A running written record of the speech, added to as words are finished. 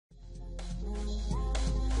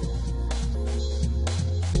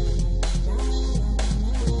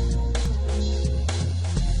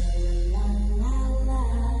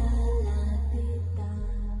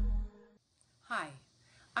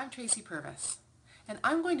Tracey Purvis, and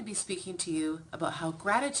I'm going to be speaking to you about how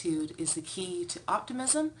gratitude is the key to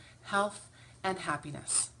optimism, health, and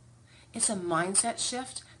happiness. It's a mindset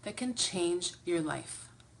shift that can change your life.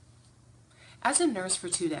 As a nurse for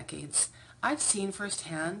 2 decades, I've seen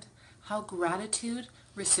firsthand how gratitude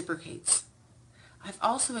reciprocates. I've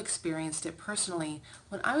also experienced it personally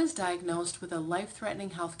when I was diagnosed with a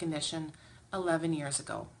life-threatening health condition 11 years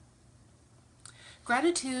ago.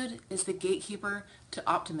 Gratitude is the gatekeeper to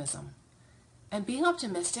optimism, and being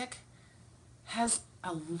optimistic has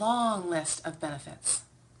a long list of benefits.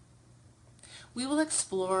 We will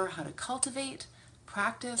explore how to cultivate,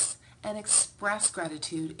 practice, and express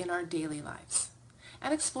gratitude in our daily lives,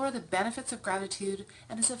 and explore the benefits of gratitude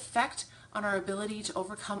and its effect on our ability to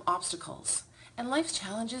overcome obstacles and life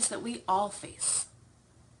challenges that we all face.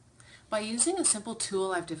 By using a simple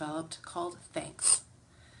tool I've developed called Thanks,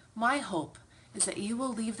 my hope is that you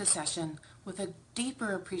will leave the session with a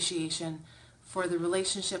deeper appreciation for the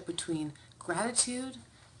relationship between gratitude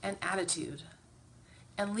and attitude,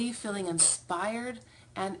 and leave feeling inspired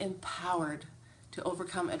and empowered to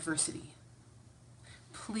overcome adversity.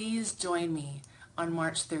 Please join me on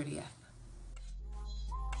March 30th.